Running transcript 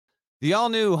The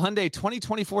all-new Hyundai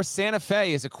 2024 Santa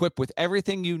Fe is equipped with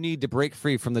everything you need to break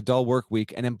free from the dull work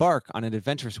week and embark on an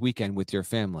adventurous weekend with your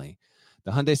family.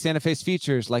 The Hyundai Santa Fe's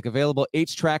features like available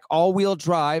H-Track all-wheel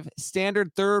drive,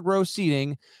 standard third-row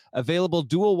seating, available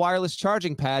dual wireless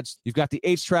charging pads. You've got the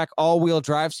H-Track all-wheel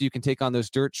drive so you can take on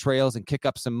those dirt trails and kick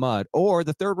up some mud. Or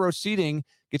the third-row seating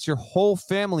gets your whole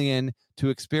family in to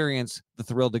experience the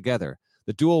thrill together.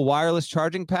 The dual wireless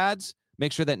charging pads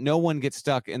make sure that no one gets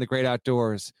stuck in the great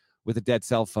outdoors with a dead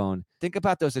cell phone. Think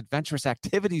about those adventurous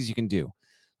activities you can do.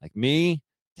 Like me,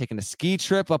 taking a ski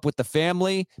trip up with the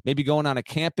family, maybe going on a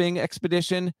camping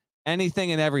expedition,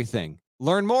 anything and everything.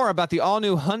 Learn more about the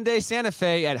all-new Hyundai Santa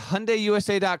Fe at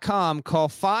HyundaiUSA.com. Call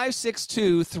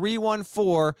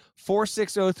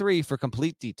 562-314-4603 for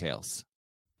complete details.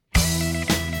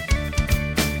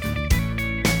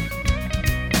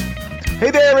 Hey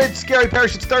there, it's Gary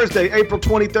Parrish. It's Thursday, April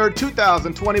 23rd,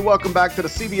 2020. Welcome back to the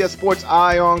CBS Sports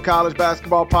Eye on College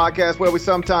Basketball podcast, where we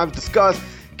sometimes discuss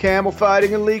camel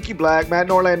fighting and leaky black. Matt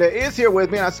Norlander is here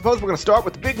with me, and I suppose we're going to start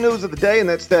with the big news of the day, and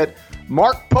that's that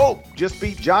Mark Pope just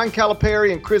beat John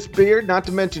Calipari and Chris Beard, not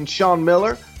to mention Sean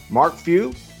Miller, Mark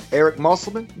Few, Eric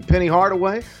Musselman, and Penny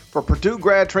Hardaway for Purdue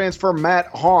grad transfer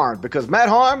Matt Haarms, because Matt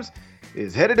Haarms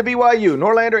is headed to BYU.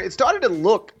 Norlander, it started to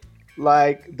look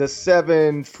like the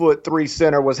 7'3"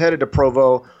 center was headed to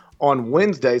Provo on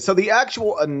Wednesday. So the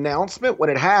actual announcement when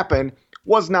it happened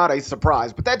was not a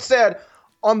surprise. But that said,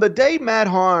 on the day Matt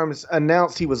Haarms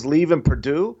announced he was leaving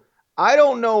Purdue, I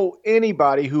don't know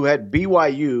anybody who had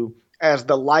BYU as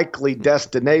the likely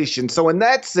destination. So in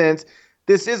that sense,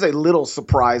 this is a little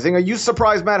surprising. Are you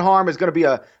surprised Matt Haarms is going to be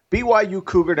a BYU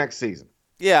Cougar next season?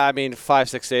 Yeah, I mean,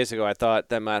 5-6 days ago, I thought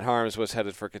that Matt Haarms was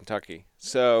headed for Kentucky.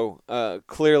 So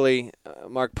clearly,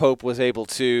 Mark Pope was able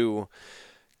to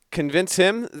convince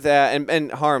him that,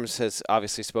 and Haarms has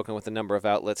obviously spoken with a number of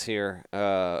outlets here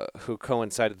who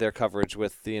coincided their coverage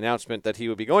with the announcement that he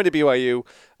would be going to BYU,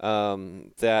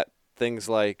 that things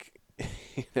like,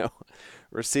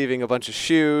 receiving a bunch of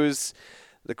shoes,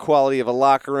 the quality of a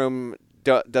locker room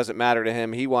doesn't matter to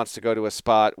him. He wants to go to a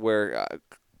spot where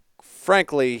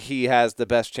frankly, he has the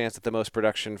best chance at the most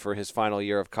production for his final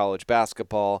year of college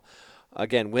basketball.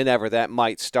 Again, whenever that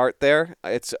might start there.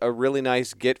 It's a really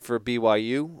nice get for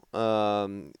BYU.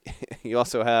 You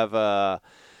also have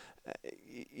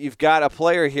you've got a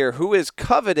player here who is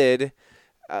coveted,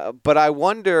 but I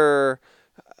wonder,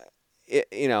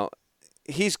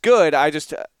 he's good. I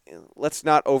just let's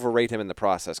not overrate him in the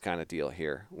process kind of deal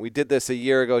here. We did this a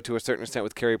year ago to a certain extent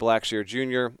with Kerry Blackshear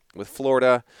Jr. with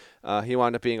Florida. He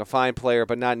wound up being a fine player,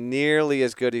 but not nearly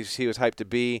as good as he was hyped to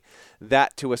be.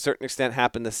 That, to a certain extent,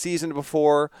 happened the season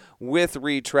before with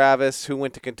Reed Travis, who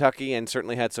went to Kentucky and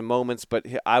certainly had some moments, but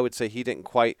I would say he didn't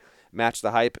quite match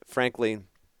the hype. Frankly,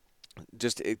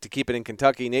 just to keep it in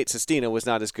Kentucky, Nate Sestina was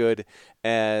not as good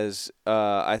as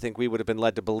I think we would have been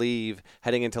led to believe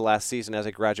heading into last season as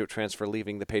a graduate transfer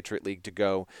leaving the Patriot League to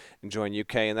go and join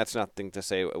UK. And that's nothing to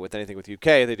say with anything with UK.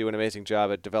 They do an amazing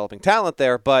job at developing talent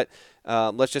there. But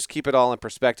let's just keep it all in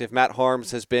perspective. Matt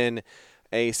Haarms has been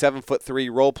a 7'3"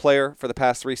 role player for the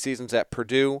past 3 seasons at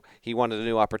Purdue. He wanted a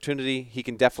new opportunity. He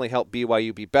can definitely help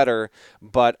BYU be better,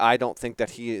 but I don't think that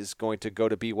he is going to go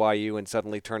to BYU and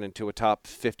suddenly turn into a top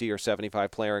 50 or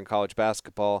 75 player in college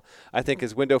basketball. I think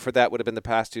his window for that would have been the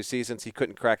past 2 seasons. He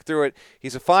couldn't crack through it.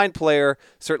 He's a fine player,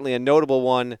 certainly a notable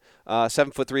one,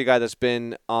 7'3" guy that's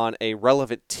been on a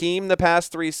relevant team the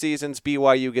past 3 seasons.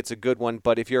 BYU gets a good one,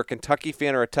 but if you're a Kentucky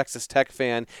fan or a Texas Tech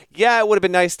fan, yeah, it would have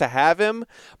been nice to have him,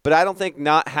 but I don't think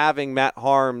not having Matt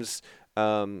Haarms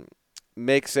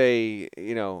makes a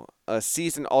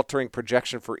season-altering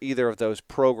projection for either of those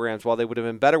programs. While they would have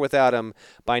been better without him,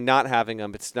 by not having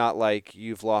him, it's not like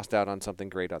you've lost out on something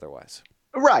great otherwise.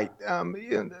 Right.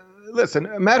 Listen,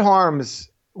 Matt Haarms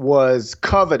was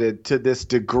coveted to this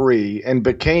degree and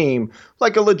became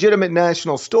like a legitimate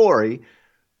national story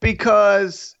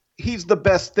because he's the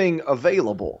best thing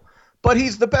available. But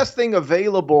he's the best thing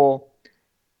available.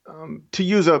 To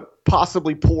use a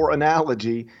possibly poor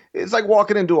analogy, it's like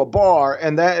walking into a bar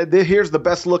and here's the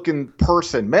best looking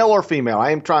person, male or female.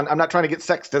 I'm not trying to get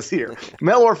sexist here.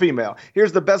 Male or female.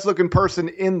 Here's the best looking person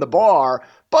in the bar,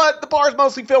 but the bar is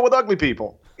mostly filled with ugly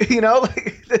people.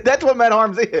 That's what Matt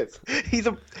Haarms is. He's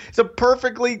a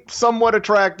perfectly somewhat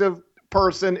attractive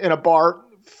person in a bar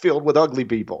filled with ugly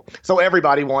people. So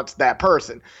everybody wants that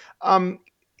person.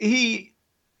 He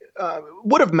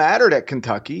would have mattered at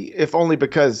Kentucky if only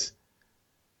because,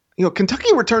 Kentucky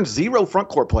returned 0 front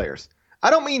court players. I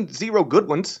don't mean 0 good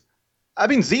ones. I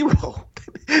mean 0.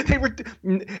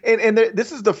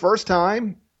 This is the first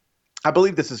time, I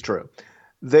believe this is true,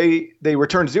 they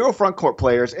return 0 front court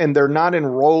players, and they're not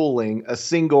enrolling a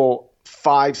single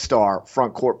 5-star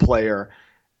front court player.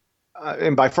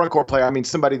 And by front court player, I mean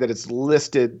somebody that is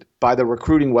listed by the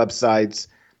recruiting websites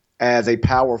as a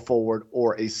power forward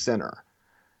or a center.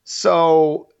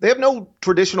 So they have no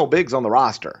traditional bigs on the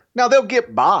roster. Now, they'll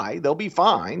get by. They'll be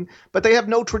fine. But they have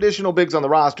no traditional bigs on the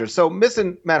roster. So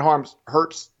missing Matt Haarms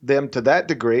hurts them to that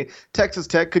degree. Texas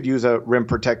Tech could use a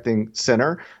rim-protecting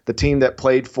center. The team that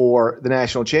played for the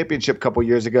national championship a couple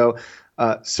years ago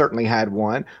certainly had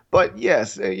one. But,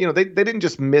 yes, they didn't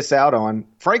just miss out on,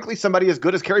 frankly, somebody as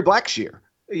good as Kerry Blackshear.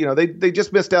 They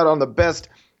just missed out on the best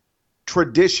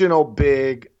traditional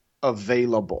big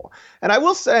available. And I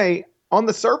will say, on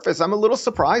the surface, I'm a little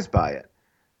surprised by it.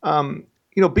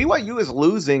 BYU is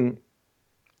losing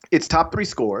its top 3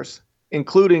 scorers,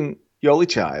 including Yoli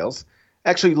Childs,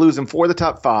 actually losing 4 of the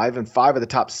top 5 and 5 of the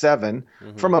top 7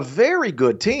 from a very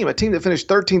good team, a team that finished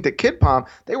 13th at Kid Pom.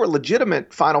 They were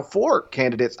legitimate Final Four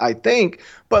candidates, I think.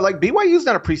 But BYU's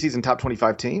not a preseason top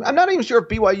 25 team. I'm not even sure if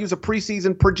BYU's a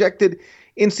preseason projected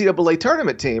NCAA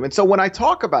tournament team. And so when I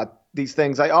talk about these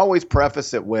things, I always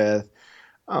preface it with,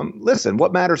 listen,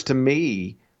 what matters to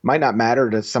me might not matter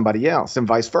to somebody else and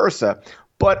vice versa.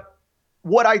 But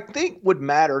what I think would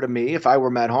matter to me if I were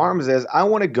Matt Haarms is I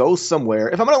want to go somewhere.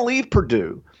 If I'm going to leave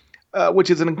Purdue, which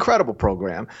is an incredible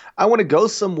program, I want to go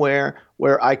somewhere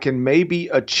where I can maybe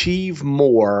achieve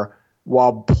more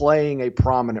while playing a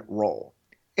prominent role.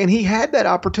 And he had that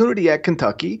opportunity at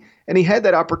Kentucky, and he had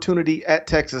that opportunity at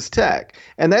Texas Tech.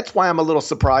 And that's why I'm a little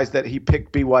surprised that he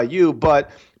picked BYU. But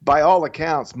by all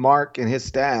accounts, Mark and his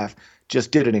staff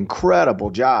just did an incredible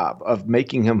job of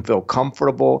making him feel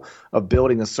comfortable, of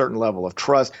building a certain level of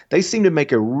trust. They seem to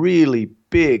make a really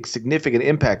big, significant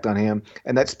impact on him,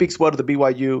 and that speaks well to the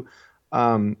BYU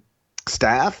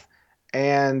staff.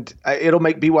 And it'll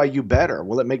make BYU better.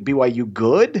 Will it make BYU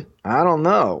good? I don't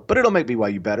know. But it'll make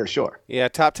BYU better, sure. Yeah,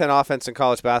 top 10 offense in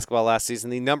college basketball last season.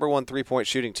 The number 1 3-point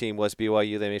shooting team was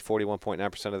BYU. They made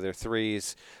 41.9% of their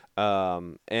threes.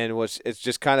 It's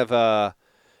just kind of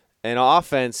an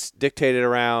offense dictated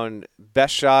around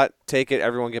best shot, take it,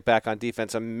 everyone get back on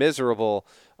defense. A miserable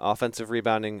offensive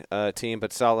rebounding team,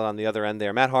 but solid on the other end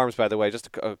there. Matt Haarms, by the way, just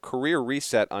a career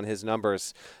reset on his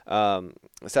numbers.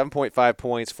 7.5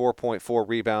 points, 4.4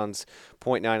 rebounds,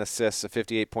 0.9 assists, a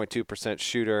 58.2%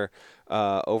 shooter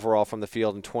overall from the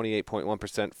field, and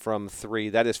 28.1% from 3.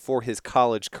 That is for his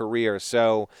college career.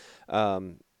 So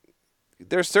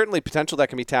there's certainly potential that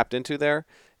can be tapped into there.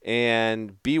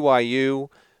 And BYU,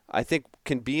 I think,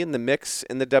 can be in the mix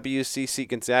in the WCC.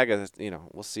 Gonzaga,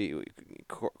 we'll see.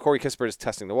 Corey Kispert is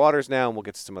testing the waters now, and we'll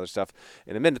get to some other stuff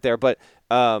in a minute there. But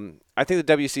I think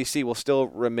the WCC will still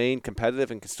remain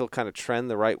competitive and can still kind of trend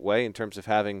the right way in terms of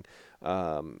having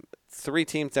 3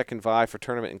 teams that can vie for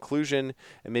tournament inclusion,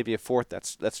 and maybe a 4th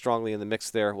that's strongly in the mix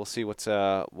there. We'll see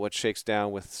what shakes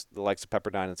down with the likes of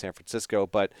Pepperdine and San Francisco.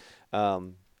 But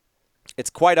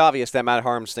it's quite obvious that Matt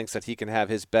Haarms thinks that he can have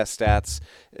his best stats,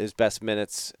 his best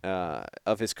minutes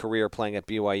of his career playing at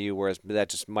BYU, whereas that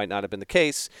just might not have been the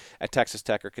case at Texas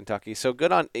Tech or Kentucky. So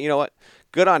good on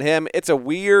him. It's a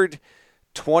weird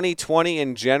 2020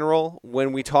 in general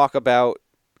when we talk about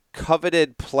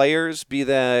coveted players, be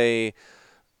they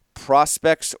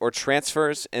prospects or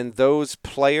transfers, and those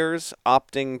players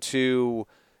opting to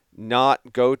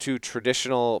not go to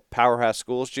traditional powerhouse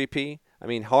schools, GP. I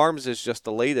mean, Haarms is just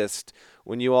the latest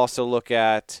when you also look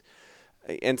at,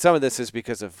 and some of this is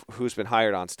because of who's been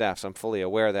hired on staff, so I'm fully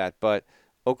aware of that, but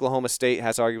Oklahoma State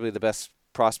has arguably the best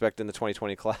prospect in the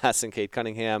 2020 class in Cade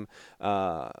Cunningham.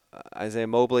 Isaiah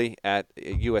Mobley at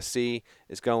USC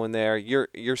is going there.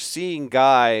 You're seeing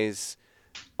guys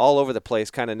all over the place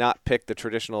kind of not pick the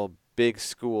traditional big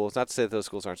schools. Not to say that those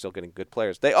schools aren't still getting good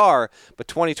players. They are, but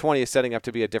 2020 is setting up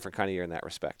to be a different kind of year in that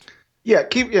respect. Yeah,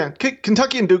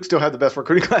 Kentucky and Duke still have the best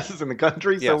recruiting classes in the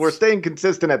country, so we're staying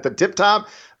consistent at the tip top.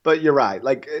 But you're right.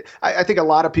 I think a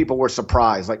lot of people were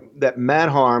surprised, that Matt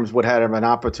Haarms would have an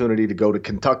opportunity to go to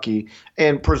Kentucky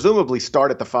and presumably start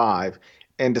at the 5,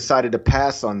 and decided to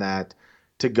pass on that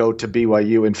to go to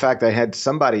BYU. In fact, I had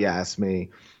somebody ask me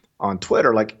on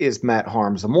Twitter, is Matt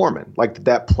Haarms a Mormon? Did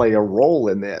that play a role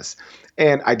in this?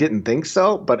 And I didn't think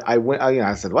so, but I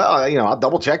said, well, I'll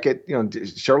double check it.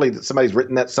 Surely somebody's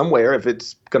written that somewhere if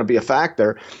it's going to be a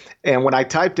factor. And when I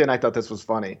typed in, I thought this was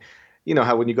funny. You know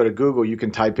how when you go to Google, you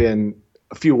can type in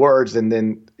a few words and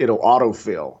then it'll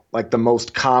autofill the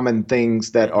most common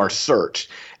things that are searched.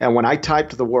 And when I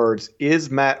typed the words, is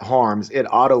Matt Haarms, it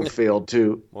autofilled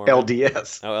to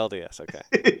LDS. Oh, LDS.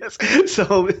 Okay. Yes.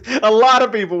 So a lot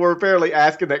of people were apparently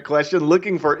asking that question,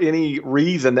 looking for any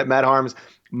reason that Matt Haarms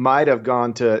might have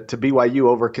gone to BYU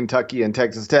over Kentucky and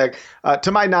Texas Tech.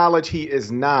 To my knowledge, he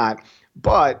is not.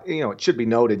 But, it should be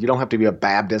noted, you don't have to be a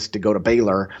Baptist to go to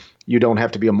Baylor. You don't have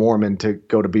to be a Mormon to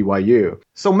go to BYU.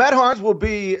 So Matt Haarms will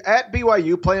be at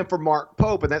BYU playing for Mark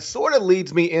Pope, and that sort of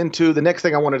leads me into the next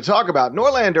thing I wanted to talk about.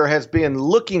 Norlander has been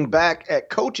looking back at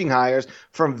coaching hires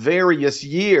from various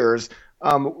years,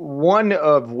 one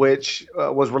of which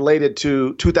was related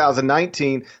to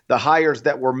 2019, the hires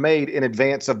that were made in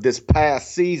advance of this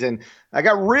past season. I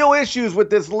got real issues with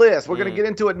this list. We're going to get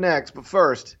into it next, but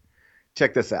first,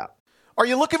 check this out. Are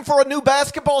you looking for a new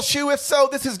basketball shoe? If so,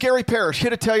 this is Gary Parrish here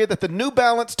to tell you that the New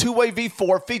Balance 2-Way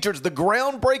V4 features the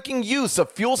groundbreaking use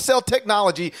of fuel cell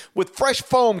technology with fresh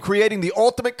foam, creating the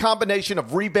ultimate combination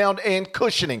of rebound and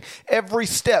cushioning. Every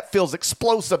step feels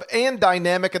explosive and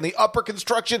dynamic, and the upper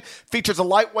construction features a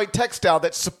lightweight textile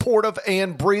that's supportive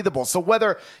and breathable. So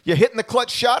whether you're hitting the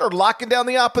clutch shot or locking down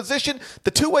the opposition,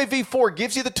 the 2-Way V4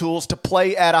 gives you the tools to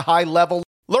play at a high level.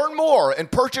 Learn more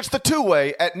and purchase the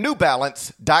 2-Way at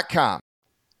newbalance.com.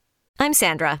 I'm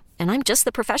Sandra, and I'm just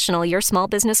the professional your small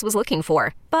business was looking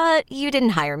for. But you didn't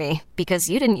hire me because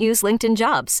you didn't use LinkedIn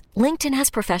Jobs. LinkedIn has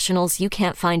professionals you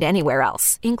can't find anywhere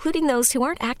else, including those who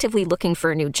aren't actively looking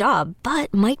for a new job,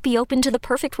 but might be open to the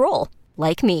perfect role,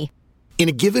 like me. In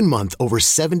a given month, over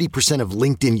 70% of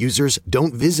LinkedIn users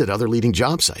don't visit other leading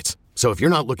job sites. So if you're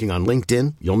not looking on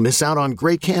LinkedIn, you'll miss out on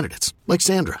great candidates like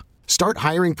Sandra. Start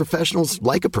hiring professionals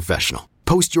like a professional.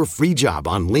 Post your free job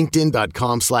on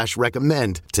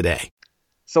linkedin.com/recommend today.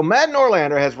 So Matt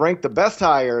Norlander has ranked the best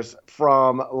hires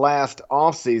from last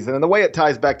offseason. And the way it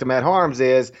ties back to Matt Haarms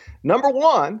is, number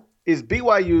one is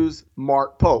BYU's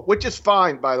Mark Pope, which is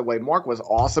fine, by the way. Mark was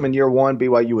awesome in year one.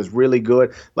 BYU was really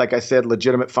good. Like I said,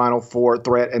 legitimate Final Four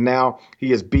threat. And now he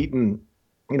has beaten,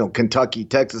 Kentucky,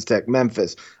 Texas Tech,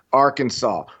 Memphis,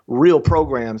 Arkansas, real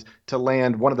programs to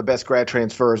land one of the best grad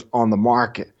transfers on the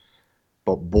market.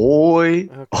 But boy,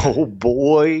 oh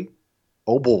boy.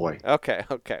 Okay.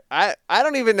 I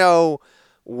don't even know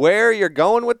where you're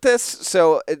going with this,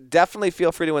 so definitely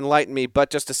feel free to enlighten me. But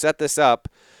just to set this up,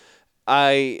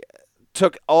 I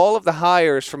took all of the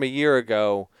hires from a year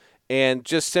ago and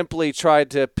just simply tried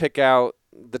to pick out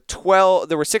the 12.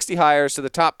 There were 60 hires, so the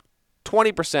top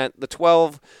 20%, the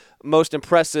 12 most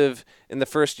impressive in the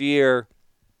first year,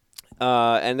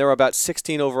 and there were about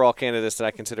 16 overall candidates that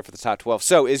I consider for the top 12.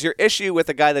 So is your issue with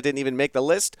a guy that didn't even make the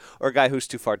list or a guy who's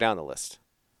too far down the list?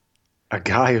 A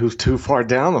guy who's too far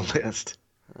down the list.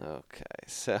 Okay,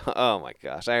 so, oh my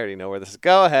gosh, I already know where this is.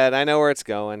 Go ahead. I know where it's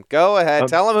going. Go ahead.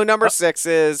 Tell him who number 6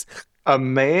 is. A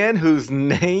man whose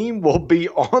name will be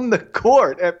on the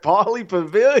court at Pauley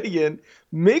Pavilion,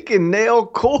 Mick and Nail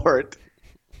Court.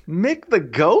 Mick the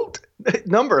GOAT?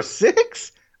 Number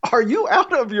 6? Are you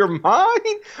out of your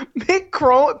mind? Mick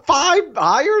Cronin, 5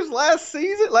 hires last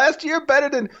year, better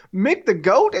than Mick the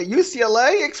GOAT at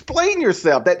UCLA? Explain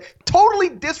yourself. That totally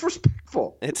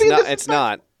disrespectful. It's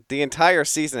not. The entire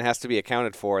season has to be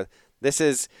accounted for.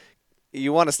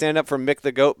 You want to stand up for Mick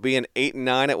the GOAT being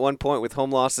 8-9 at one point with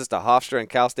home losses to Hofstra and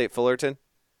Cal State Fullerton?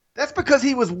 That's because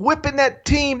he was whipping that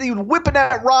team. He was whipping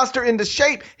that roster into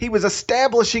shape. He was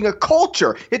establishing a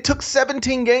culture. It took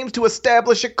 17 games to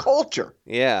establish a culture.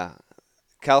 Yeah.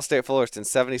 Cal State Fullerton,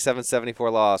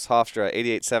 77-74 loss. Hofstra,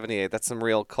 88-78. That's some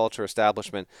real culture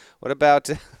establishment. What about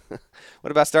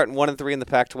starting 1-3 in the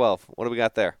Pac-12? What do we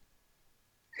got there?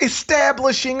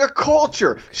 Establishing a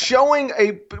culture, showing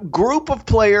a group of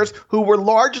players who were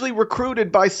largely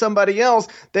recruited by somebody else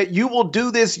that you will do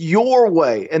this your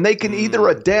way, and they can either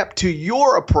adapt to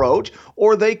your approach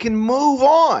or they can move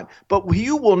on. But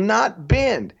you will not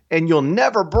bend and you'll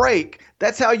never break.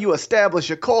 That's how you establish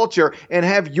a culture and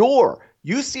have your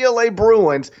UCLA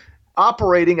Bruins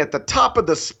operating at the top of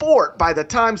the sport by the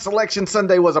time Selection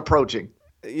Sunday was approaching.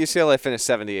 UCLA finished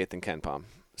 78th in KenPom.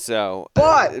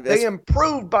 But they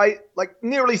improved by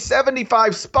nearly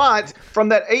 75 spots from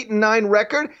that 8-9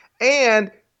 record.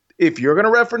 And if you're going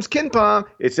to reference KenPom,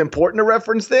 it's important to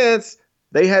reference this.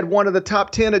 They had one of the top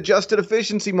 10 adjusted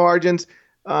efficiency margins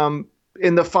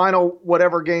in the final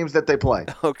whatever games that they play.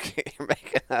 Okay, you're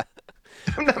making that.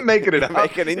 I'm not making it up.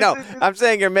 I'm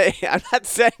saying I'm not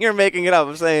saying you're making it up.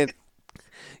 I'm saying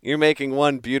you're making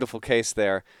one beautiful case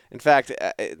there. In fact,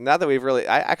 now that we've really,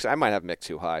 I might have Mick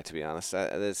too high, to be honest.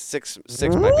 The six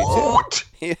might be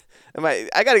too.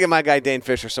 I got to give my guy Dane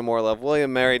Fisher some more love.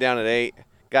 William Mary down at 8.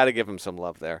 Got to give him some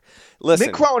love there. Listen,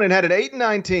 Mick Cronin had an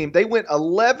 8-9 team. They went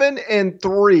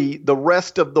 11-3 the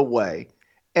rest of the way,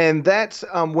 And that's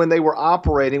when they were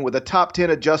operating with a top 10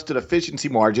 adjusted efficiency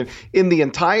margin in the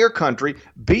entire country,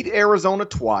 beat Arizona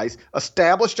twice,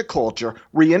 established a culture,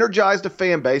 re-energized a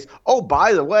fan base. Oh,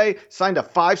 by the way, signed a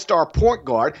 5-star point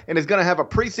guard and is going to have a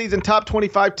preseason top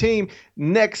 25 team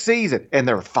next season. And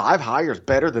there are 5 hires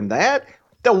better than that.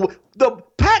 The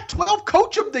Pac-12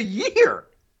 Coach of the Year.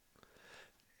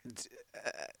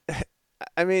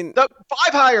 I mean, the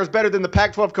 5 hires better than the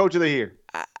Pac-12 Coach of the Year.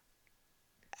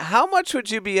 How much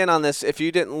would you be in on this if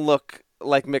you didn't look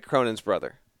like Mick Cronin's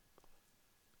brother?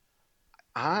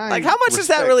 How much does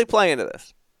that really play into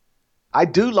this? I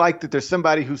do like that there's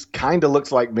somebody who's kind of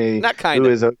looks like me. Not kind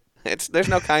of. There's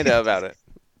no kind of about it.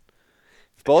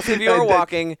 If both of you are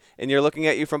walking and you're looking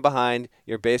at you from behind,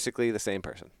 you're basically the same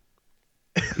person.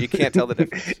 You can't tell the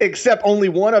difference. Except only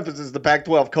one of us is the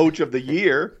Pac-12 Coach of the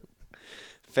Year.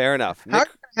 Fair enough. How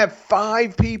can I have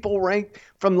 5 people ranked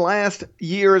from last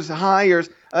year's hires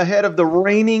ahead of the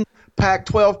reigning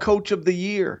Pac-12 Coach of the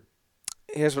Year?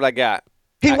 Here's what I got.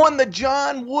 He won the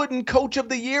John Wooden Coach of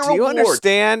the Year award. Do you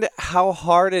understand how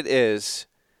hard it is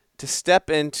to step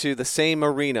into the same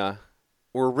arena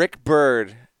where Rick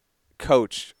Byrd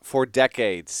coached for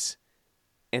decades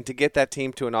and to get that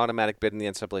team to an automatic bid in the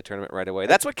NCAA tournament right away?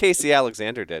 That's what Casey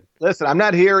Alexander did. Listen, I'm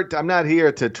not here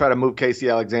to try to move Casey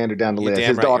Alexander down the list.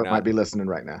 His daughter might be listening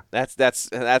right now.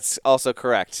 That's also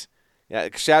correct. Yeah,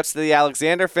 shouts to the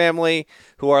Alexander family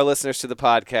who are listeners to the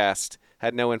podcast.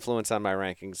 Had no influence on my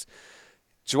rankings.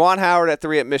 Juwan Howard at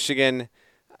 3 at Michigan.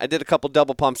 I did a couple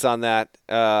double pumps on that.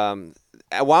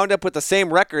 I wound up with the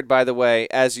same record, by the way,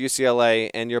 as UCLA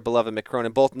and your beloved Mick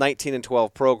Cronin, both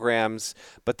 19-12 programs,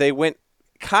 but they went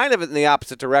kind of in the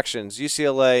opposite directions.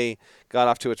 UCLA got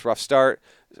off to its rough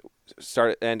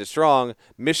ended strong.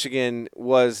 Michigan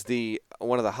was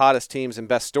one of the hottest teams and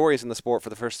best stories in the sport for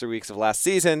the first 3 weeks of last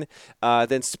season,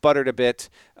 then sputtered a bit.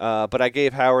 But I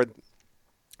gave Howard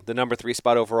the number 3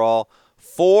 spot overall.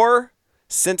 4,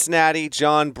 Cincinnati.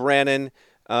 John Brannon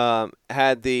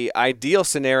had the ideal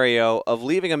scenario of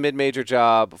leaving a mid-major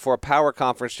job for a power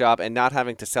conference job and not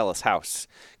having to sell his house.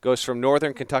 Goes from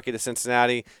Northern Kentucky to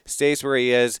Cincinnati, stays where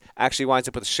he is, actually winds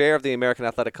up with a share of the American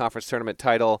Athletic Conference tournament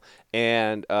title,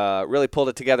 and really pulled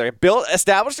it together.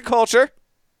 Established a culture.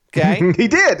 Okay, he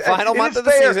did. Final month of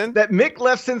the season. That Mick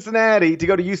left Cincinnati to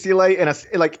go to UCLA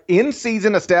and in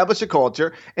season establish a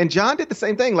culture, and John did the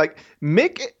same thing. Like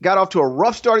Mick got off to a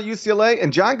rough start at UCLA,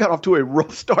 and John got off to a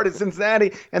rough start at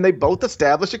Cincinnati, and they both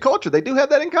established a culture. They do have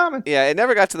that in common. Yeah, it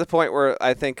never got to the point where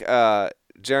I think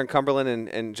Jaron Cumberland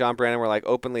and John Brannon were like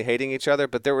openly hating each other,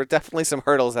 but there were definitely some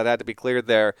hurdles that had to be cleared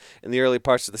there in the early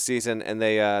parts of the season, and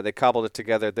they cobbled it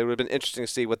together. It would have been interesting to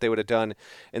see what they would have done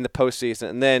in the postseason,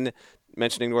 and then.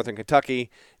 Mentioning Northern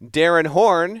Kentucky, Darren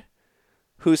Horn,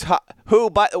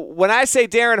 when I say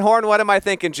Darren Horn, what am I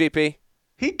thinking, GP?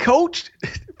 He coached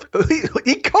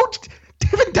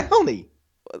Devin Downey.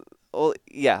 Well,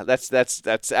 yeah, that's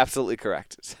absolutely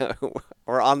correct. So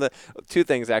we're on the 2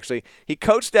 things, actually. He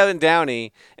coached Devin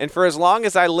Downey, and for as long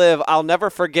as I live, I'll never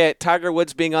forget Tiger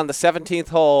Woods being on the 17th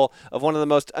hole of one of the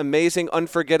most amazing,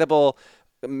 unforgettable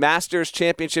Masters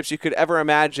championships you could ever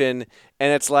imagine,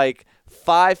 and it's like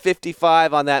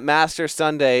 5:55 on that Masters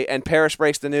Sunday, and Parrish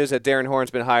breaks the news that Darren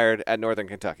Horn's been hired at Northern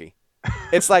Kentucky.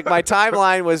 It's like my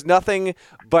timeline was nothing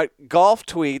but golf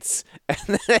tweets, and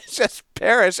then it's just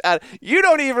Parrish. You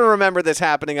don't even remember this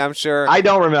happening, I'm sure. I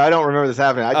don't remember this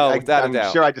happening.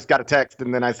 I'm sure I just got a text,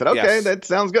 and then I said, okay, yes. That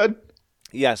sounds good.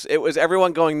 Yes, it was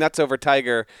everyone going nuts over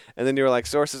Tiger, and then you were like,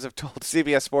 sources have told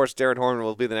CBS Sports Darren Horn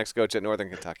will be the next coach at Northern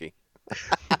Kentucky.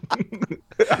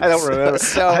 I don't remember.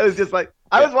 So I was just like,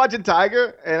 I was watching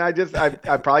Tiger, and I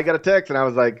probably got a text, and I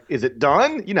was like, is it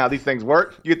done? You know how these things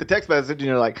work. You get the text message, and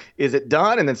you're like, is it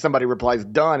done? And then somebody replies,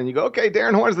 done. And you go, okay,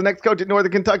 Darren Horn is the next coach at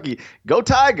Northern Kentucky. Go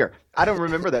Tiger. I don't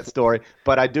remember that story,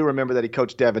 but I do remember that he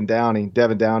coached Devin Downey.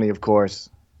 Devin Downey, of course.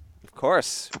 Of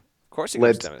course he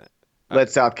coached Devin. Led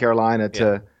South Carolina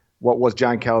to what was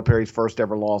John Calipari's first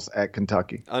ever loss at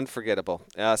Kentucky. Unforgettable.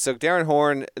 So Darren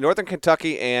Horn, Northern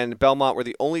Kentucky and Belmont were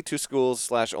the only 2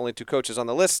 schools / only 2 coaches on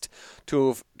the list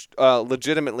to have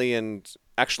legitimately and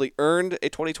actually earned a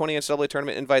 2020 NCAA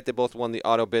tournament invite. They both won the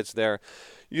auto bids there.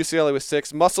 UCLA was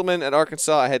 6. Musselman at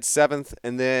Arkansas I had 7th,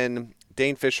 and then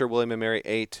Dane Fisher, William & Mary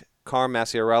 8. Carm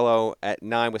Maciarello at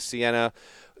 9 with Siena.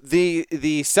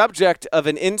 The subject of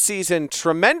an in-season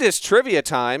tremendous trivia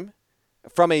time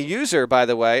from a user, by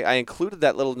the way. I included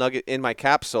that little nugget in my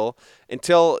capsule.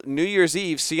 Until New Year's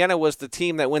Eve, Siena was the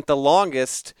team that went the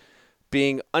longest,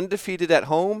 being undefeated at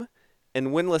home and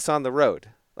winless on the road.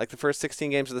 Like the first 16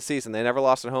 games of the season. They never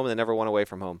lost at home, and they never won away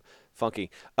from home.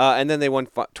 Funky. And then they won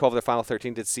 12 of their final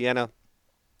 13, did Siena.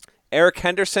 Eric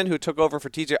Henderson, who took over for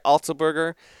TJ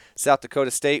Altenberger, South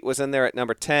Dakota State, was in there at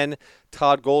number 10.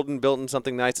 Todd Golden building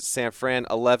something nice at San Fran,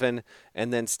 11.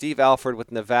 And then Steve Alford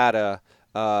with Nevada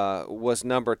was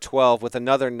number 12 with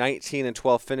another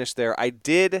 19-12 finish there. I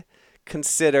did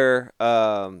consider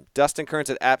Dustin Kearns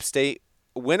at App State.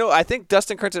 I think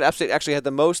Dustin Kearns at App State actually had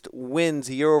the most wins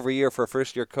year over year for a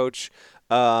first-year coach,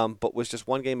 but was just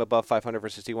one game above 500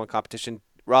 versus D1 competition.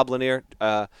 Rob Lanier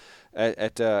at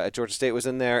Georgia State was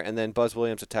in there, and then Buzz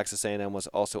Williams at Texas A&M was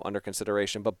also under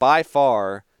consideration. But by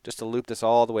far, just to loop this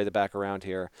all the way back around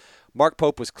here, Mark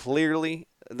Pope was clearly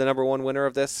the number one winner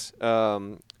of this.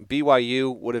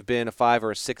 BYU would have been a 5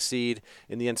 or a 6 seed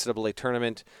in the NCAA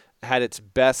tournament, had its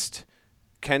best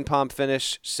KenPom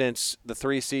finish since the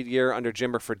 3 seed year under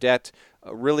Jimmer Fredette.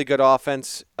 A really good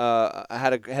offense,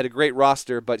 had a great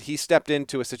roster, but he stepped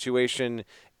into a situation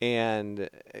and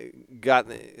got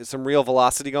some real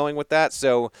velocity going with that.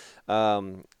 So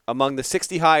among the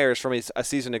 60 hires from a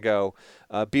season ago,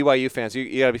 BYU fans,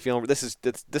 you got to be feeling this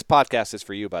podcast is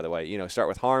for you, by the way. Start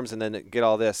with Harms and then get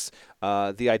all this,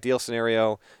 the ideal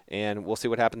scenario, and we'll see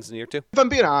what happens in year 2. If I'm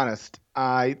being honest,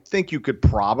 I think you could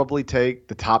probably take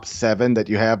the top 7 that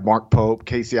you have: Mark Pope,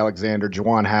 Casey Alexander,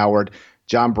 Juwan Howard,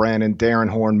 John Brannon, Darren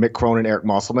Horn, Mick Cronin, Eric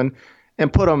Musselman,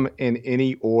 and put them in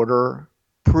any order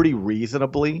pretty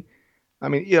reasonably. I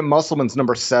mean, yeah, Musselman's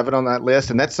number 7 on that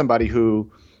list, and that's somebody who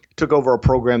took over a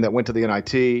program that went to the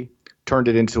NIT, turned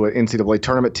it into an NCAA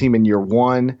tournament team in year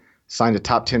 1, signed a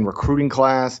top 10 recruiting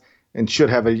class, and should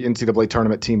have an NCAA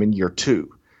tournament team in year 2.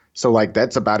 So,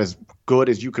 that's about as good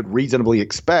as you could reasonably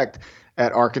expect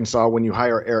at Arkansas when you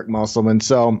hire Eric Musselman.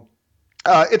 So,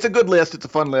 it's a good list. It's a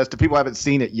fun list. If people haven't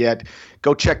seen it yet,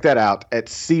 go check that out at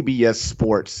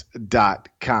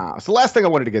cbssports.com. So the last thing I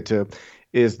wanted to get to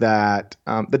is that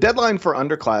the deadline for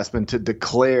underclassmen to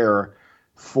declare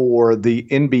for the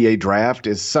NBA draft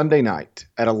is Sunday night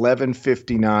at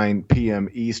 11:59 p.m.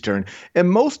 Eastern. And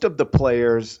most of the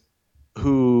players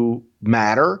who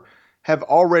matter have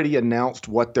already announced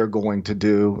what they're going to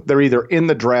do. They're either in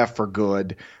the draft for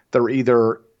good, they're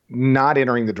either not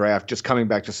entering the draft, just coming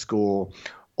back to school,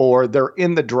 or they're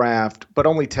in the draft but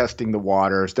only testing the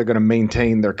waters. They're going to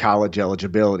maintain their college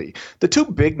eligibility. The 2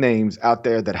 big names out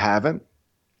there that haven't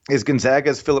is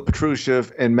Gonzaga's Filip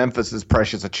Petrusev and Memphis's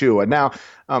Precious Achiuwa. Now,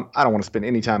 I don't want to spend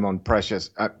any time on Precious.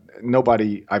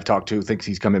 Nobody I've talked to thinks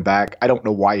he's coming back. I don't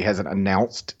know why he hasn't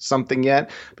announced something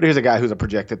yet, but here's a guy who's a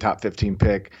projected top 15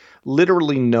 pick.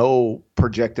 Literally no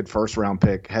projected first-round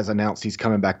pick has announced he's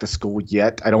coming back to school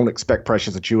yet. I don't expect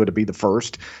Precious Achiuwa to be the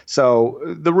first. So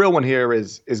the real one here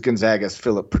is Gonzaga's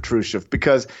Filip Petrusev,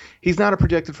 because he's not a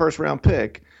projected first-round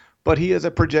pick, but he is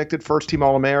a projected first-team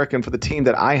All-American for the team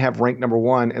that I have ranked number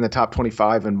 1 in the top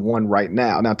 25 and 1 right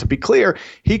now. Now, to be clear,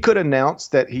 he could announce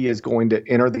that he is going to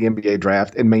enter the NBA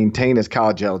draft and maintain his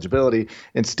college eligibility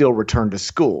and still return to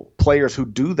school. Players who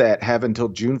do that have until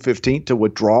June 15th to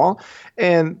withdraw,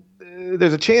 and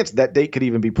there's a chance that date could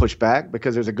even be pushed back,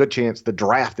 because there's a good chance the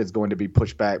draft is going to be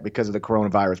pushed back because of the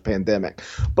coronavirus pandemic.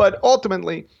 But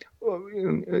ultimately,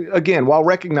 again, while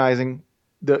recognizing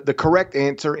the correct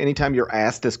answer anytime you're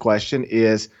asked this question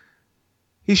is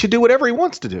he should do whatever he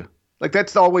wants to do.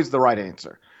 That's always the right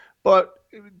answer. But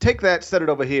take that, set it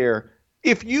over here.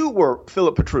 If you were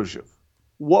Filip Petrusev,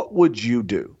 what would you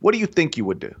do? What do you think you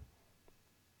would do?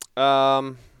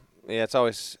 Yeah, it's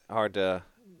always hard to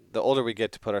 – the older we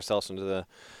get to put ourselves into the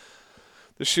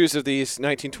shoes of these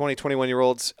 19, 20,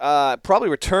 21-year-olds. Probably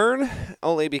return,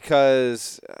 only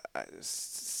because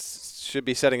should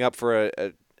be setting up for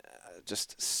a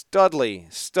just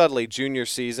studly junior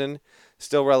season.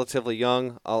 Still relatively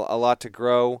young, a lot to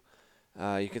grow.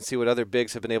 You can see what other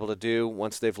bigs have been able to do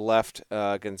once they've left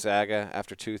Gonzaga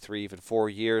after 2, 3, even 4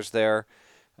 years there.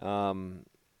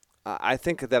 I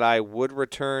think that I would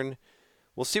return.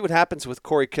 We'll see what happens with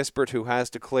Corey Kispert, who has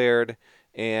declared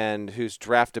and whose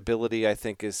draftability I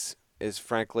think is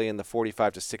frankly in the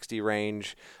 45 to 60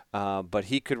 range. But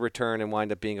he could return and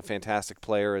wind up being a fantastic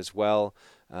player as well.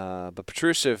 But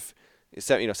Petrusev,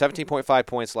 17.5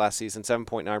 points last season,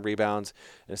 7.9 rebounds,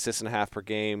 an assist and a half per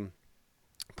game.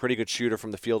 Pretty good shooter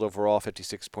from the field overall,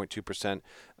 56.2%.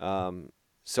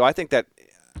 So I think that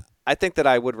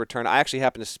I would return. I actually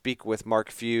happened to speak with Mark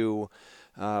Few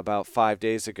about 5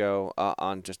 days ago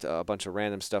on just a bunch of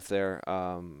random stuff there,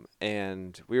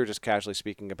 and we were just casually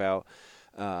speaking about.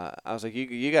 I was like,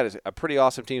 you got a pretty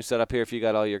awesome team set up here if you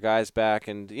got all your guys back,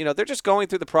 and they're just going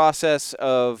through the process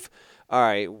of, all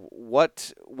right,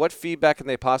 what feedback can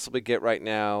they possibly get right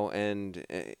now, and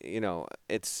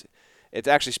it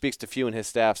actually speaks to Few and his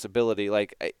staff's ability.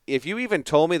 Like, if you even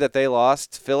told me that they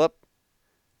lost Filip,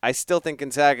 I still think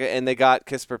Gonzaga, and they got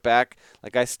Kispert back.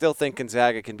 Like, I still think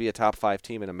Gonzaga can be a top 5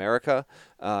 team in America,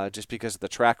 just because of the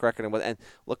track record and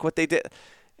look what they did.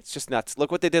 It's just nuts.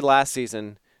 Look what they did last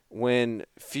season when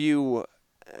few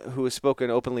who has spoken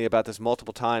openly about this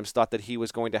multiple times thought that he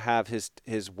was going to have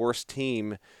his worst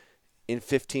team in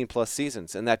 15 plus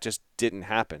seasons, and that just didn't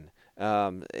happen.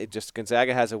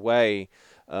 Gonzaga has a way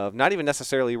of not even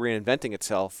necessarily reinventing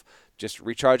itself, just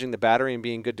recharging the battery and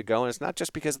being good to go. And it's not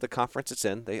just because of the conference it's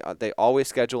in. They always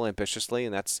schedule ambitiously,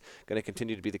 and that's going to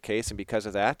continue to be the case. And because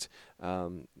of that,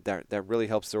 that really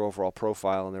helps their overall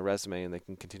profile and their resume, and they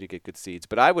can continue to get good seeds.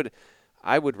 But I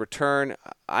would return.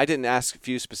 I didn't ask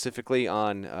Few specifically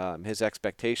on his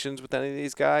expectations with any of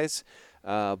these guys,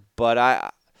 but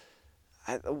I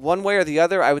one way or the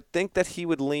other, I would think that he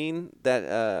would lean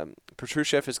that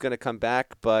Petrusev is going to come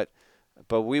back, but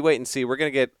we wait and see. We're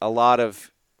going to get a lot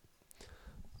of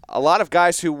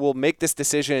guys who will make this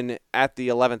decision at the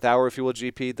 11th hour, if you will,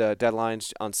 GP. The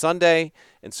deadline's on Sunday,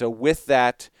 and so with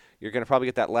that, you're going to probably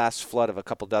get that last flood of a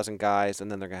couple dozen guys,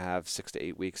 and then they're going to have 6 to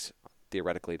 8 weeks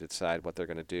theoretically to decide what they're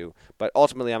going to do. But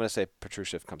ultimately, I'm going to say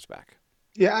Petrusev comes back.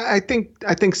 Yeah, I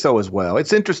think so as well.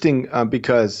 It's interesting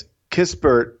because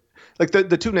Kispert, like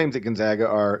the two names at Gonzaga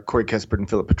are Corey Kispert and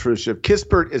Filip Petrusev.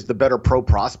 Kispert is the better pro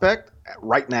prospect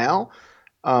right now,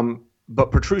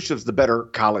 but Petrusev's the better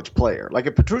college player. Like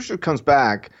if Petrusev comes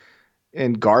back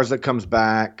and Garza comes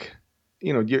back,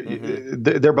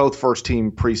 they're both first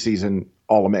team preseason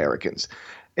All-Americans.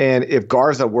 And if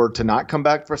Garza were to not come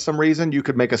back for some reason, you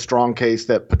could make a strong case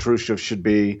that Petrusev should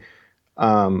be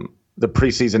the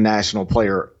preseason national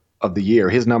player of the year.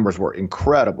 His numbers were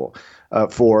incredible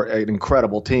for an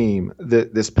incredible team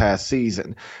this past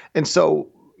season. And so,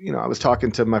 I was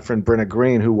talking to my friend Brenna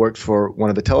Green, who works for one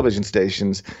of the television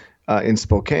stations in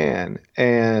Spokane.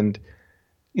 And,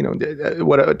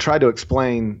 what I tried to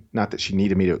explain, not that she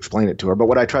needed me to explain it to her, but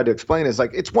what I tried to explain is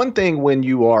like, it's one thing when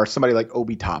you are somebody like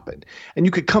Obi Toppin and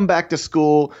you could come back to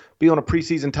school, be on a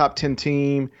preseason top 10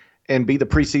 team and be the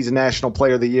preseason national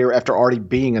player of the year after already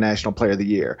being a national player of the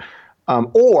year.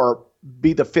 Or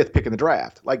be the 5th pick in the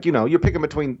draft. Like, you're picking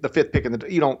between the 5th pick and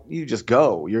you just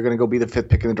go. You're going to go be the 5th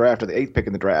pick in the draft or the 8th pick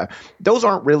in the draft. Those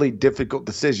aren't really difficult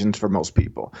decisions for most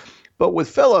people. But with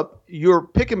Filip, you're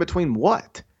picking between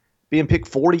what? Being picked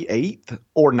 48th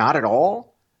or not at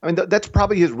all? I mean, that's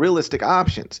probably his realistic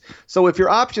options. So if your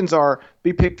options are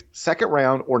be picked 2nd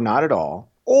round or not at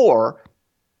all, or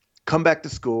come back to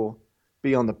school,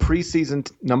 be on the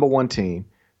preseason number 1 team,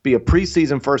 be a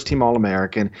preseason first-team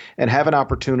All-American, and have an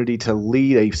opportunity to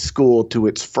lead a school to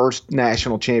its first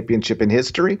national championship in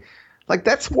history, like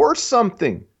that's worth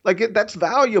something. Like that's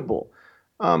valuable.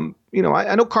 I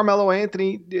know Carmelo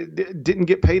Anthony didn't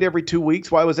get paid every 2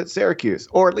 weeks while I was at Syracuse,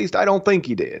 or at least I don't think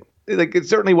he did. Like it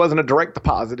certainly wasn't a direct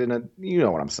deposit you know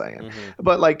what I'm saying. Mm-hmm.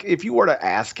 But like if you were to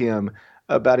ask him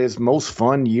about his most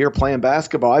fun year playing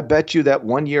basketball, I bet you that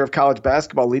 1 year of college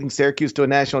basketball leading Syracuse to a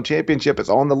national championship is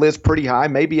on the list pretty high,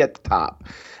 maybe at the top.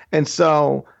 And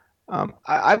so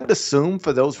I would assume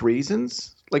for those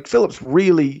reasons, like Philip's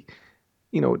really,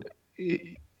 you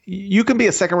can be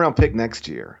a 2nd round pick next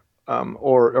year,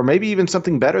 or maybe even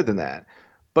something better than that,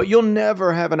 but you'll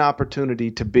never have an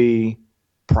opportunity to be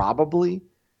probably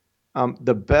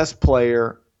the best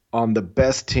player on the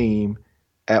best team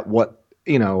at what,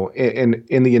 in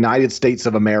the United States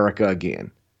of America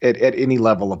again, at any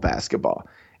level of basketball.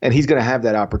 And he's going to have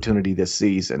that opportunity this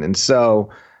season. And so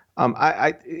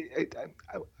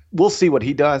we'll see what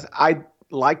he does. I'd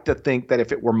like to think that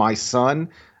if it were my son,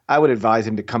 I would advise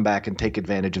him to come back and take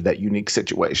advantage of that unique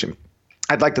situation.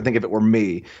 I'd like to think if it were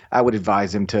me, I would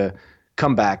advise him to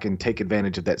come back and take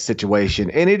advantage of that situation.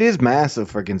 And it is massive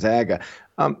for Gonzaga.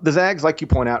 The Zags, like you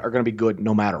point out, are going to be good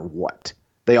no matter what.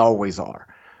 They always are.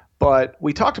 But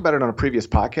we talked about it on a previous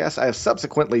podcast. I have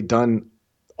subsequently done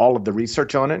all of the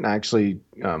research on it, and I actually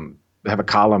have a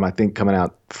column, I think, coming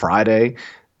out Friday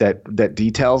that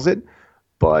details it.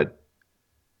 But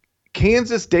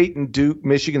Kansas, Dayton, Duke,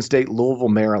 Michigan State, Louisville,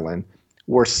 Maryland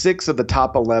were 6 of the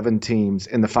top 11 teams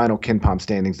in the final KenPom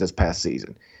standings this past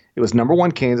season. It was number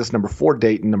 1 Kansas, number 4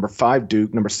 Dayton, number 5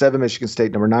 Duke, number 7 Michigan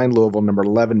State, number 9 Louisville, number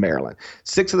 11 Maryland.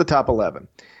 6 of the top 11.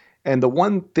 And the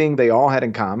one thing they all had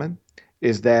in common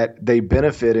is that they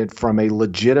benefited from a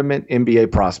legitimate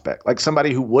NBA prospect, like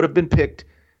somebody who would have been picked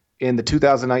in the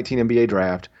 2019 NBA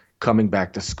draft coming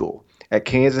back to school. At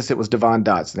Kansas, it was Devon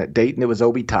Dotson. At Dayton, it was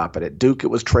Obi Toppin. At Duke, it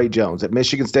was Trey Jones. At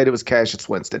Michigan State, it was Cassius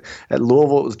Winston. At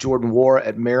Louisville, it was Jordan Nwora.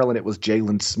 At Maryland, it was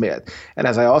Jalen Smith. And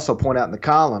as I also point out in the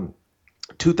column,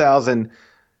 2019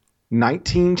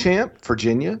 19 champ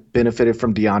Virginia benefited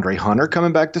from DeAndre Hunter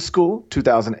coming back to school.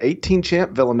 2018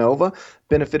 champ Villanova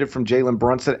benefited from Jalen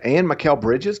Brunson and Mikal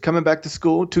Bridges coming back to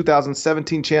school.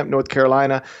 2017 champ North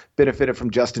Carolina benefited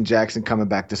from Justin Jackson coming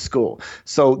back to school.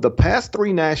 So the past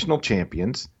 3 national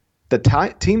champions,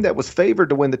 the team that was favored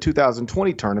to win the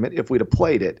 2020 tournament if we'd have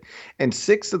played it, and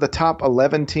 6 of the top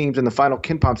 11 teams in the final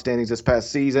KenPom standings this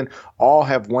past season all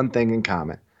have one thing in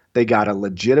common. They got a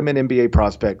legitimate NBA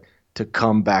prospect to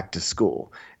come back to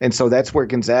school. And so that's where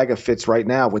Gonzaga fits right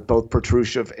now with both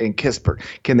Petrusev and Kispert.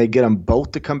 Can they get them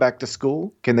both to come back to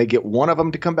school? Can they get one of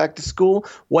them to come back to school?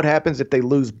 What happens if they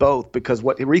lose both? Because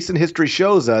what recent history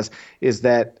shows us is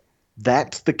that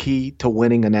that's the key to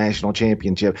winning a national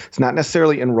championship. It's not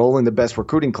necessarily enrolling the best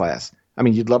recruiting class. I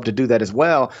mean, you'd love to do that as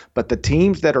well, but the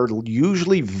teams that are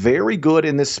usually very good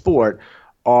in this sport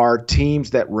are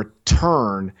teams that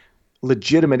return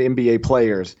legitimate NBA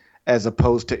players as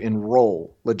opposed to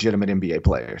enroll legitimate NBA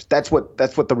players. That's what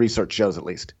the research shows, at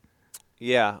least.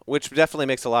 Yeah, which definitely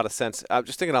makes a lot of sense. I'm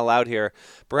just thinking out loud here.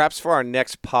 Perhaps for our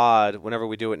next pod, whenever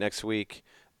we do it next week,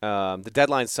 the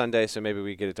deadline's Sunday, so maybe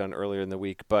we get it done earlier in the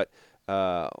week. But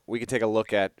we could take a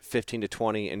look at 15 to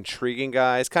 20 intriguing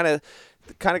guys, kind of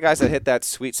guys that hit that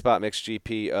sweet spot mixed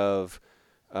GP of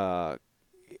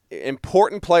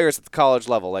important players at the college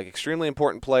level, like extremely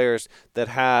important players that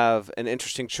have an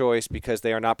interesting choice because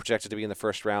they are not projected to be in the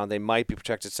first round. They might be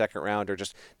projected second round or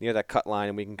just near that cut line,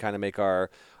 and we can kind of make our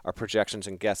projections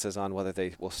and guesses on whether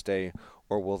they will stay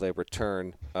or will they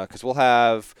return. Because we'll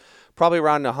have probably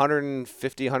around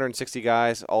 150, 160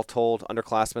 guys, all told,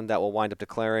 underclassmen that will wind up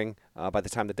declaring by the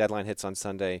time the deadline hits on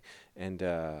Sunday, and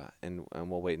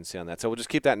we'll wait and see on that. So we'll just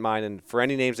keep that in mind. And for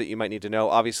any names that you might need to know,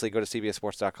 obviously go to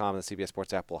CBSSports.com, and the CBS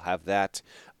Sports app will have that.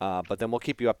 But then we'll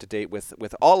keep you up to date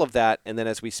with all of that. And then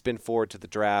as we spin forward to the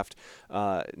draft,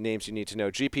 names you need to know.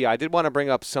 GP, I did want to bring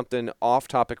up something off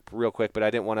topic real quick, but I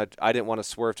didn't want to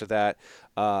swerve to that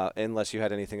unless you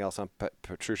had anything else on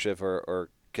Petrusev or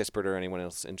Kispert or anyone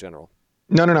else in general.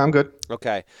 No, I'm good.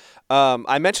 Okay. I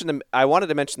wanted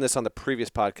to mention this on the previous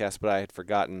podcast, but I had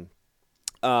forgotten.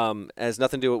 It has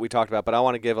nothing to do with what we talked about, but I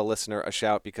want to give a listener a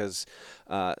shout because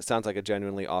it sounds like a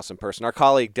genuinely awesome person. Our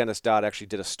colleague Dennis Dodd actually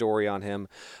did a story on him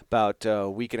about a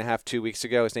week and a half, 2 weeks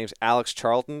ago. His name's Alex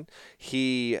Charlton.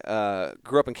 He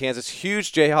grew up in Kansas,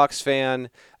 huge Jayhawks fan.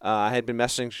 I had been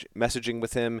messaging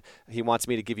with him. He wants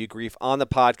me to give you grief on the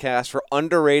podcast for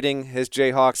underrating his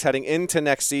Jayhawks heading into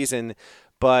next season,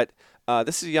 but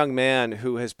this is a young man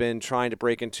who has been trying to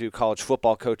break into college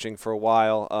football coaching for a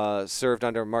while, served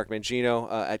under Mark Mangino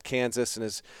at Kansas, and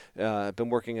has been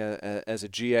working as a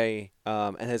GA,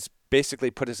 and has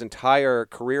basically put his entire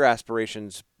career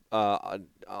aspirations on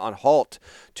halt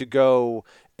to go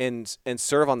and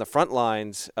serve on the front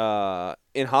lines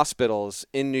in hospitals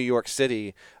in New York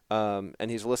City. And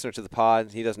he's a listener to the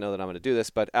pod. He doesn't know that I'm going to do this,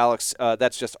 but Alex,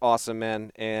 that's just awesome,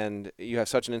 man. And you have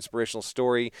such an inspirational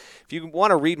story. If you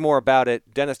want to read more about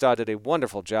it, Dennis Dodd did a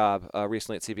wonderful job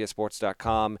recently at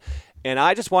CBSSports.com. And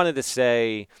I just wanted to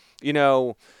say,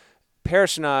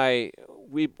 Parrish and I,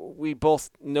 we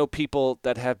both know people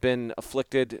that have been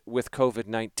afflicted with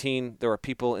COVID-19. There are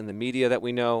people in the media that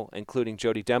we know, including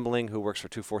Jody Dembling, who works for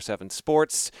 247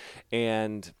 Sports,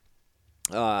 and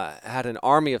had an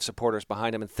army of supporters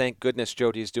behind him, and thank goodness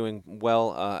Jody is doing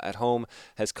well at home,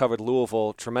 has covered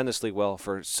Louisville tremendously well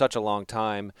for such a long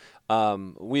time.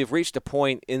 We have reached a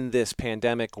point in this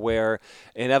pandemic where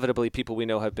inevitably people we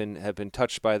know have been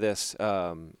touched by this,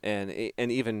 and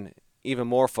even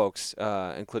more folks,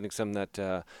 including some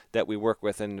that we work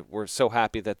with, and we're so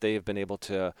happy that they have been able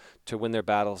to win their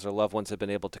battles. Their loved ones have been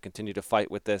able to continue to fight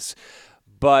with this,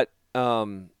 but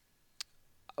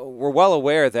we're well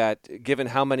aware that given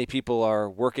how many people are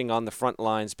working on the front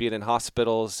lines, be it in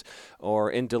hospitals or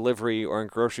in delivery or in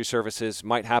grocery services,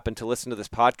 might happen to listen to this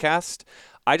podcast.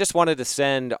 I just wanted to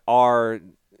send our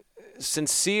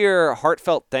sincere,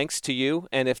 heartfelt thanks to you.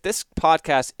 And if this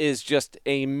podcast is just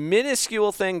a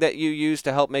minuscule thing that you use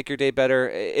to help make your day better,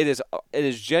 it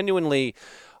is genuinely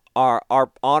our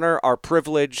honor, our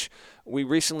privilege. We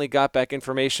recently got back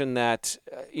information that,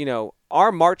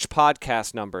 our March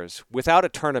podcast numbers without a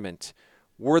tournament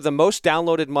were the most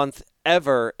downloaded month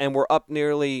ever, and we're up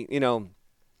nearly,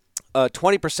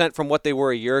 20% from what they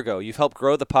were a year ago. You've helped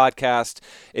grow the podcast.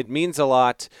 It means a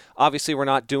lot. Obviously, we're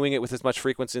not doing it with as much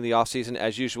frequency in the offseason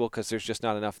as usual because there's just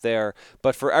not enough there.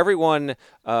 But for everyone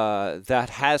that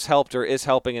has helped or is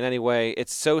helping in any way,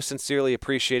 it's so sincerely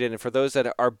appreciated. And for those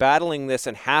that are battling this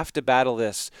and have to battle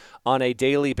this on a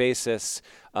daily basis,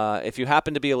 if you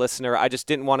happen to be a listener, I just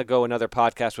didn't want to go another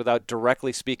podcast without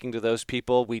directly speaking to those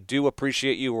people. We do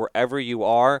appreciate you wherever you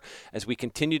are as we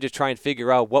continue to try and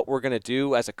figure out what we're going to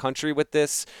do as a country with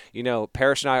this.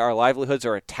 Parrish and I, our livelihoods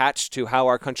are attached to how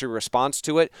our country responds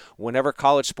to it. Whenever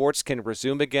college sports can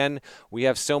resume again, we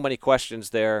have so many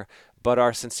questions there. But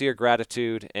our sincere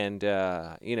gratitude, and,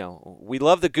 we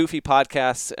love the goofy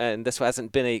podcasts, and this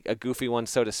hasn't been a goofy one,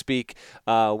 so to speak.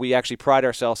 We actually pride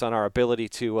ourselves on our ability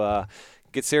to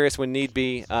get serious when need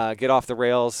be, get off the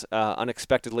rails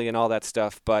unexpectedly and all that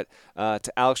stuff. But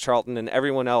to Alex Charlton and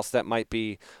everyone else that might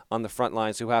be on the front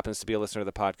lines who happens to be a listener to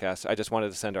the podcast, I just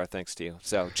wanted to send our thanks to you.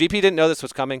 So GP didn't know this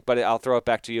was coming, but I'll throw it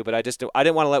back to you. But I didn't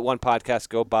want to let one podcast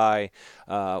go by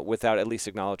without at least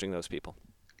acknowledging those people.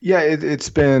 Yeah, it's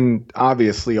been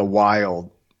obviously a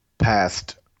wild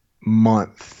past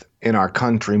month in our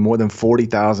country. More than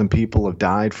 40,000 people have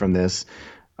died from this,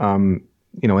 in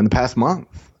the past month.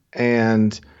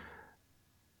 And,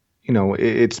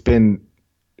 it's been,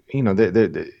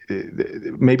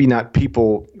 maybe not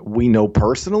people we know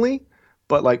personally,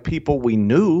 but like people we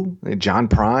knew. John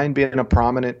Prine being a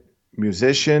prominent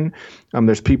musician.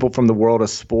 There's people from the world of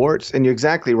sports. And you're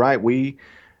exactly right.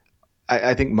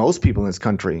 I think most people in this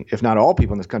country, if not all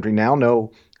people in this country, now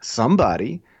know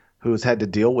somebody who's had to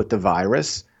deal with the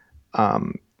virus.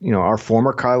 Our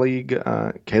former colleague,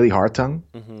 Kaylee Hartung,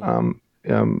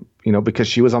 because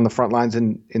she was on the front lines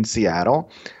in Seattle.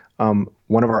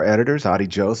 One of our editors, Adi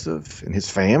Joseph, and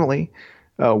his family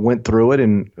went through it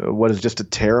in what is just a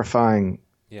terrifying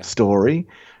story.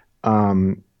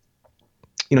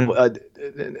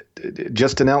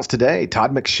 Just announced today,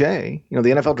 Todd McShay, the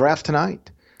NFL draft's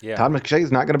tonight. Yeah. Todd McShay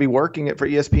is not going to be working for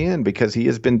ESPN because he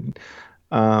has been,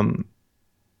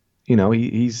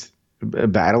 he's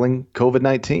battling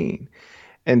COVID-19.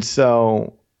 And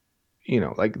so,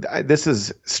 this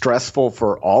is stressful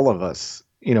for all of us.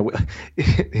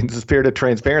 In the spirit of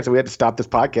transparency, we had to stop this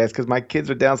podcast because my kids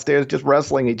are downstairs just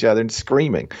wrestling each other and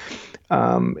screaming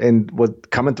and was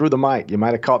coming through the mic. You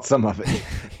might have caught some of it.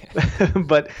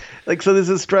 But so this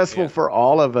is stressful for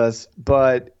all of us,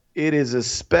 but it is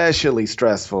especially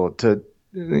stressful to,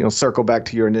 circle back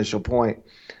to your initial point,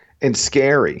 and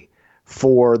scary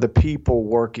for the people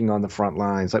working on the front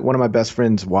lines. Like one of my best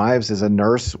friend's wives is a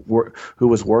nurse who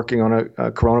was working on a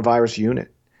coronavirus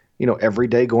unit, every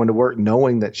day going to work,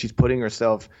 knowing that she's putting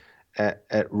herself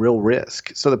at real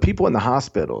risk. So the people in the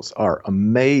hospitals are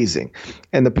amazing.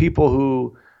 And the people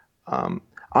who,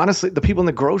 honestly, the people in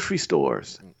the grocery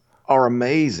stores are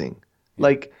amazing.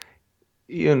 Those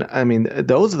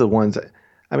are the ones,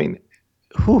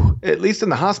 at least in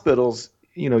the hospitals,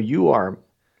 you are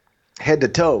head to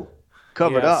toe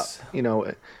covered up.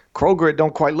 Kroger, it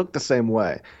don't quite look the same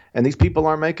way. And these people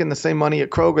aren't making the same money at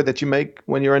Kroger that you make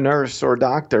when you're a nurse or a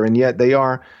doctor. And yet they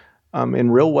are,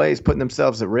 in real ways, putting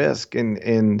themselves at risk.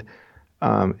 And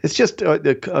it's just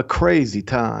a crazy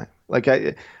time.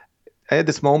 I had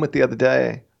this moment the other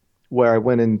day where I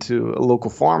went into a local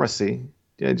pharmacy.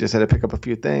 I just had to pick up a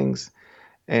few things.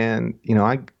 And,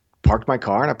 I parked my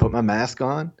car and I put my mask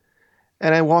on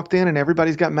and I walked in and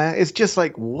everybody's got masks. It's just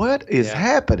like, what is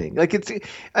happening? I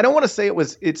don't want to say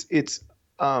it's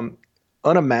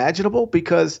unimaginable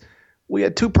because we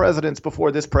had two presidents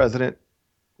before this president,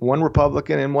 one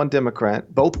Republican and one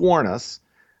Democrat, both warn us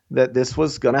that this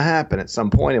was going to happen at some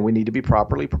point and we need to be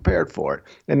properly prepared for it.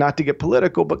 And not to get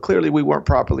political, but clearly we weren't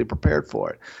properly prepared for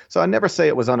it. So I never say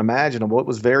it was unimaginable. It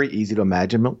was very easy to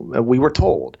imagine. We were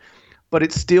told. But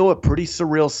it's still a pretty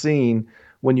surreal scene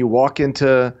when you walk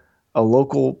into a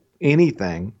local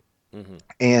anything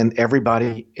and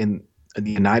everybody in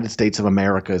the United States of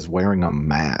America is wearing a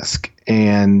mask.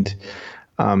 And,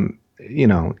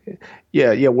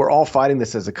 we're all fighting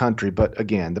this as a country. But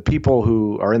again, the people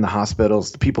who are in the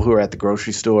hospitals, the people who are at the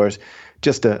grocery stores,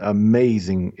 just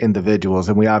amazing individuals.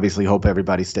 And we obviously hope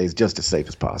everybody stays just as safe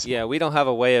as possible. Yeah, we don't have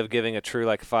a way of giving a true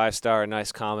 5-star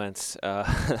nice comments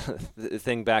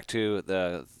thing back to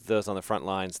those on the front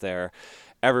lines there.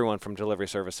 Everyone from delivery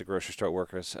service to grocery store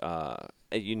workers,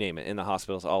 you name it, in the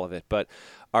hospitals, all of it. But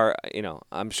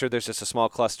I'm sure there's just a small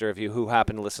cluster of you who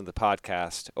happen to listen to the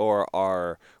podcast or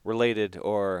are related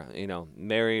or,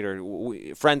 married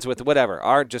or friends with whatever,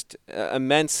 are just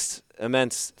immense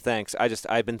thanks.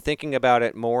 I've been thinking about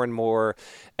it more and more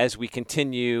as we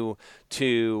continue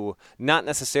to not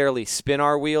necessarily spin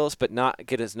our wheels, but not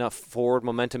get enough forward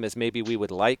momentum as maybe we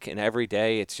would like. And every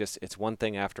day it's one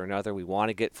thing after another. We want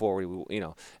to get forward,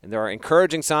 and there are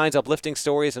encouraging signs, uplifting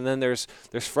stories, and then there's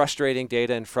frustrating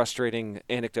data and frustrating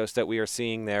anecdotes that we are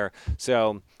seeing there.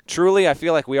 So truly, I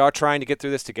feel like we are trying to get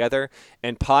through this together,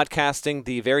 and podcasting,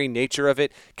 the very nature of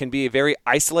it, can be a very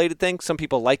isolated thing. Some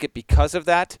people like it because of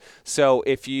that. So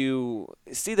if you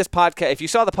see this podcast, if you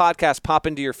saw the podcast pop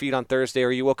into your feed on Thursday,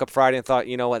 or you woke up Friday and thought,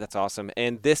 you know what, that's awesome,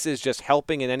 and this is just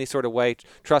helping in any sort of way,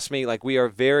 trust me, like, we are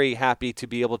very happy to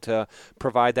be able to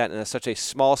provide that in such a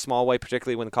small way,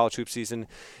 particularly when the college hoop season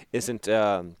isn't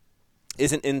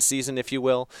in season, if you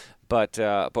will. But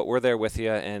we're there with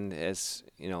you, and as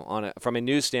you know, from a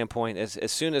news standpoint,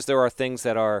 as soon as there are things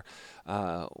that are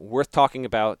worth talking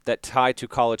about that tie to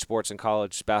college sports and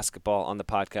college basketball on the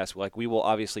podcast, like, we will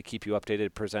obviously keep you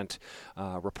updated, present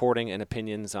reporting and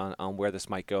opinions on where this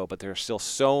might go. But there are still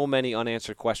so many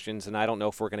unanswered questions, and I don't know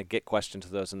if we're going to get questions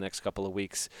to those in the next couple of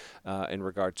weeks in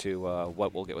regard to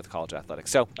what we'll get with college athletics.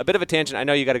 So a bit of a tangent. I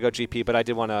know you got to go, GP, but I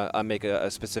did want to make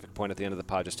a specific point at the end of the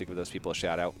pod just to give those people a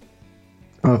shout out.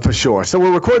 For sure. So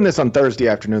we're recording this on Thursday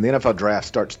afternoon. The NFL draft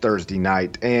starts Thursday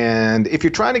night. And if you're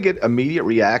trying to get immediate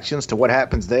reactions to what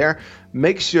happens there,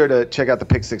 make sure to check out the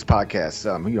Pick Six podcast.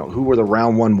 Who were the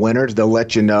round one winners? They'll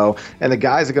let you know. And the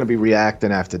guys are going to be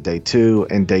reacting after day 2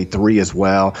 and day 3 as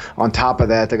well. On top of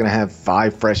that, they're going to have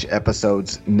 5 fresh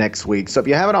episodes next week. So if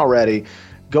you haven't already,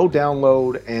 go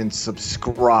download and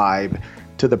subscribe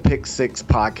to the Pick Six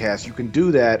podcast. You can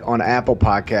do that on Apple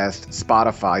Podcasts,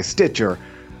 Spotify, Stitcher,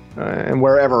 and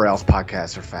wherever else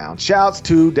podcasts are found. Shouts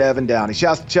to Devin Downey.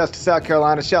 Shouts to Chester, South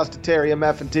Carolina. Shouts to Terry M.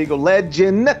 Teagle,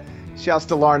 legend. Shouts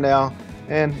to Larnell.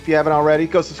 And if you haven't already,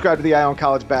 go subscribe to the Eye on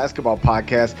College Basketball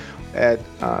podcast at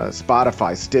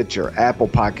Spotify, Stitcher, Apple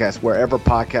Podcasts, wherever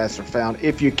podcasts are found.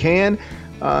 If you can,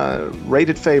 rate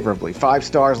it favorably. 5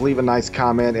 stars, leave a nice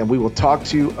comment, and we will talk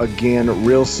to you again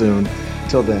real soon.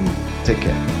 Till then, take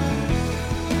care.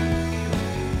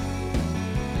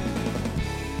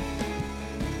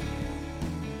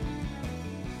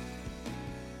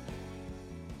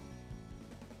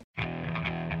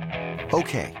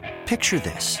 Okay, picture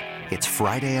this. It's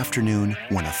Friday afternoon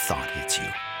when a thought hits you.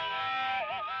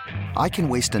 I can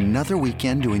waste another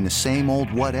weekend doing the same old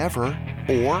whatever,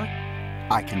 or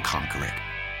I can conquer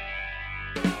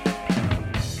it.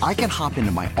 I can hop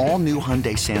into my all-new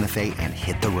Hyundai Santa Fe and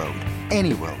hit the road.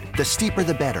 Any road. The steeper,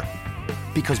 the better.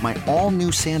 Because my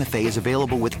all-new Santa Fe is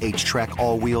available with H-Track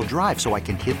all-wheel drive, so I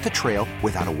can hit the trail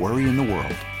without a worry in the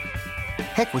world.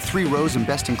 Heck, with 3 rows and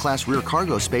best-in-class rear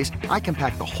cargo space, I can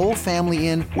pack the whole family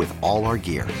in with all our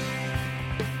gear.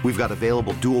 We've got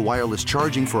available dual wireless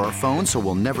charging for our phones, so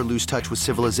we'll never lose touch with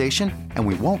civilization, and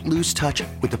we won't lose touch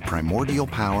with the primordial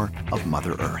power of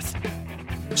Mother Earth.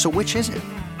 So which is it?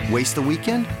 Waste the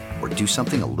weekend or do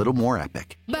something a little more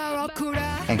epic?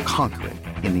 And conquer it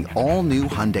in the all-new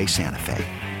Hyundai Santa Fe.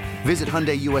 Visit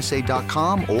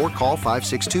HyundaiUSA.com or call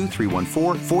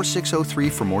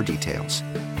 562-314-4603 for more details.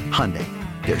 Hyundai,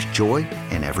 there's joy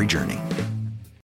in every journey.